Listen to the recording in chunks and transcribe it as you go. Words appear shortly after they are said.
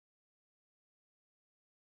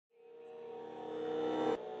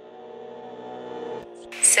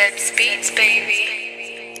Seb's beats, baby.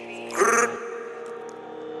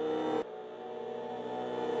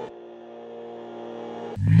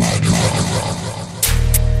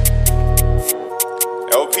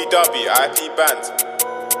 LPW, IP band.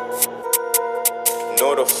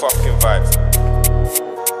 Know the fucking vibes.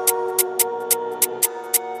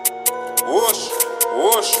 Whoosh,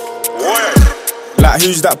 whoosh, whoosh. Like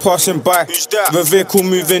who's that passing by? Who's that? The vehicle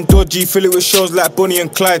moving dodgy, fill it with shells like Bonnie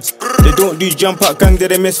and Clyde. They don't do jump out gang,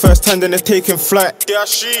 they miss first hand and they're taking flight. I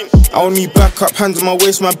only back up, hands on my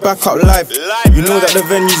waist, man, back up live. You know that the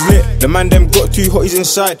venue's lit, the man them got two hotties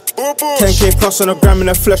inside. 10k plus on a gram in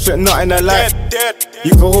the flesh, like nothing alive.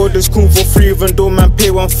 You can hold this coon for free even though man pay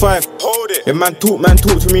 1.5. If man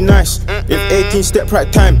talk to me nice. If 18 step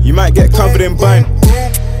right time, you might get covered in bind.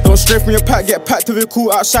 Don't stray from your pack, get packed to be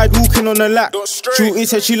cool outside walking on the lap. Shorty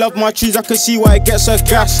said she loved my cheese, I can see why it gets her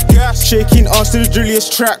gas. Shaking ass to the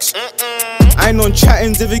drilliest tracks. I ain't on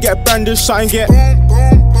chattings, if you get brandished, something get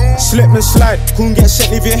slip and slide. Couldn't get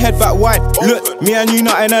sent, leave your head back wide. Look, me and you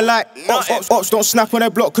nothing alike. Ops don't snap on their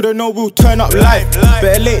block, cause they know we'll turn up live.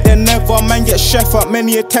 Better late than never, man get chef up.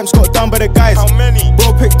 Many attempts got done by the guys.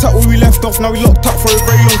 Bro picked up where we left off, now we locked up for a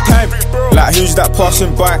very long time. Like who's that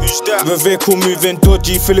passing by? The vehicle moving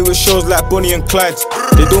dodgy, fill it with shows like Bonnie and Clyde.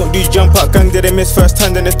 They don't do jump out gang, they miss first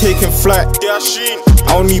hand and they're taking flight.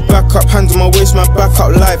 I only back up, hands on my waist, man, back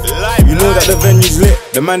up live. You know that the venue's lit,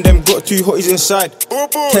 the man them got two hotties inside.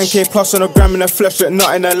 10k plus on a gram in the flesh, like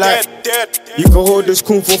nothing alive. You can hold this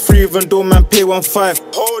coon for free even though man pay 1.5.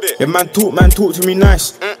 If man talk to me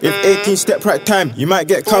nice. If 18 step right time, you might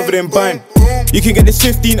get covered in bind. You can get this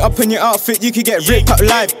 15 up in your outfit, you can get ripped up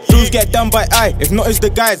live. Rules get done by eye, if not it's the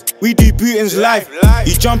guys. We do bootings live.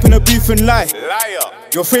 You jump in a booth and lie.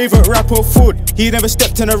 Your favourite rapper Ford, he never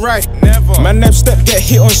stepped in a ride. Man them step get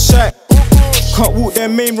hit on sight. Can't walk their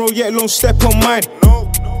main road yet alone step on mine.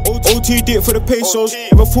 OT did it for the pesos,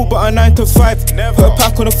 never thought about a 9 to 5. Put a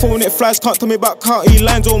pack on the phone, it flies, can't tell me about county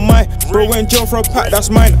lines, oh my. Bro went jail for a pack, that's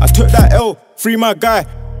mine. I took that L, free my guy.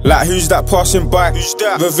 Like who's that passing by?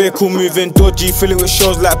 The vehicle moving dodgy, fill it with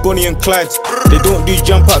shows like Bonnie and Clyde. They don't do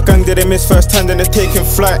jump out gang, they miss first hand and they're taking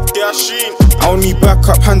flight. I only back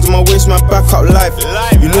up, hands on my waist, man, back up live.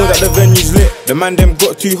 You know that the venue's lit, the man them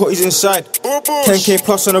got two hotties inside. 10k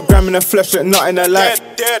plus on a gram in the flesh, like nothing alive.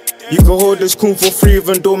 You can hold this coon for free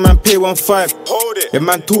even though man pay 1.5. If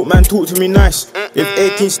man talk to me nice.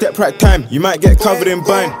 If 18 step right time, you might get covered in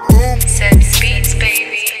bind.